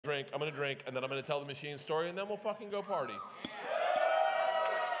drink, and then I'm going to tell the machine story, and then we'll fucking go party.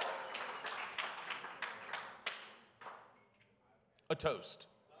 A toast.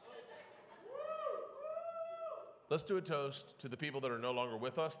 Let's do a toast to the people that are no longer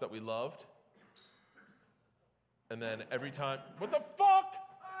with us that we loved. And then every time, what the fuck?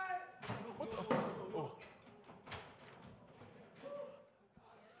 What the fuck? Oh.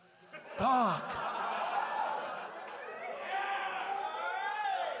 Fuck.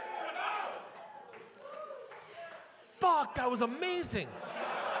 Fuck, that was amazing.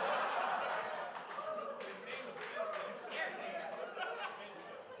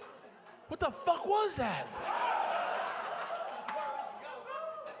 What the fuck was that?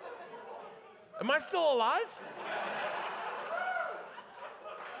 Am I still alive?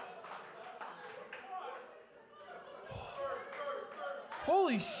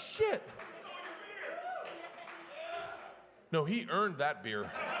 Holy shit. No, he earned that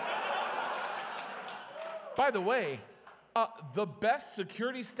beer. By the way, the best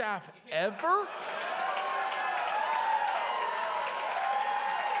security staff ever?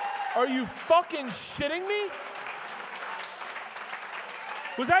 Are you fucking shitting me?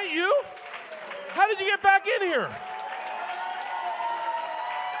 Was that you? How did you get back in here?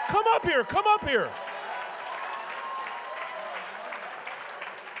 Come up here, come up here.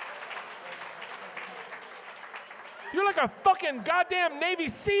 You're like a fucking goddamn Navy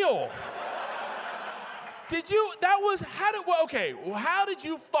SEAL. Did you, that was, how did, well, okay, how did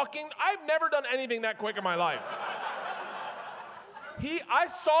you fucking, I've never done anything that quick in my life. I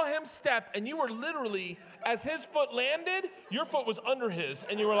saw him step, and you were literally, as his foot landed, your foot was under his,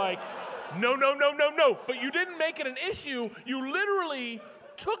 and you were like, no, no, no, no, no. But you didn't make it an issue. You literally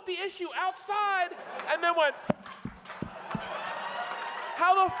took the issue outside and then went,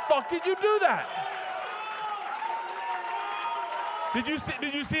 how the fuck did you do that? Did you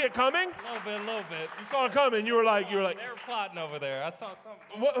see it coming? A little bit. You saw it coming. You were like. They were plotting over there. I saw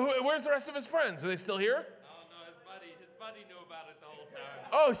something. Where's the rest of his friends? Are they still here? Oh no, his buddy knew about it the whole time.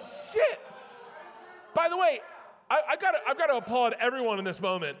 Oh shit! By the way, I've got to applaud everyone in this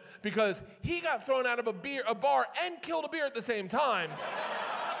moment because he got thrown out of a bar and killed a beer at the same time.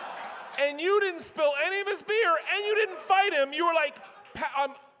 And you didn't spill any of his beer, and you didn't fight him. You were like,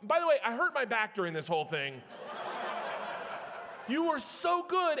 by the way, I hurt my back during this whole thing. You were so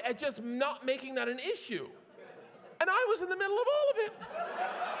good at just not making that an issue. And I was in the middle of all of it.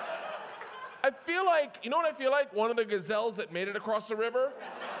 I feel like, you know what I feel like? One of the gazelles that made it across the river.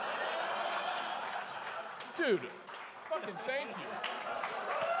 Dude, fucking thank you.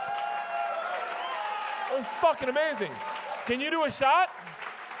 That was fucking amazing. Can you do a shot?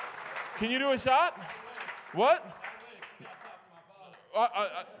 Can you do a shot? What?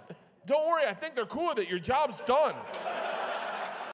 Don't worry, I think they're cool with it. Your job's done.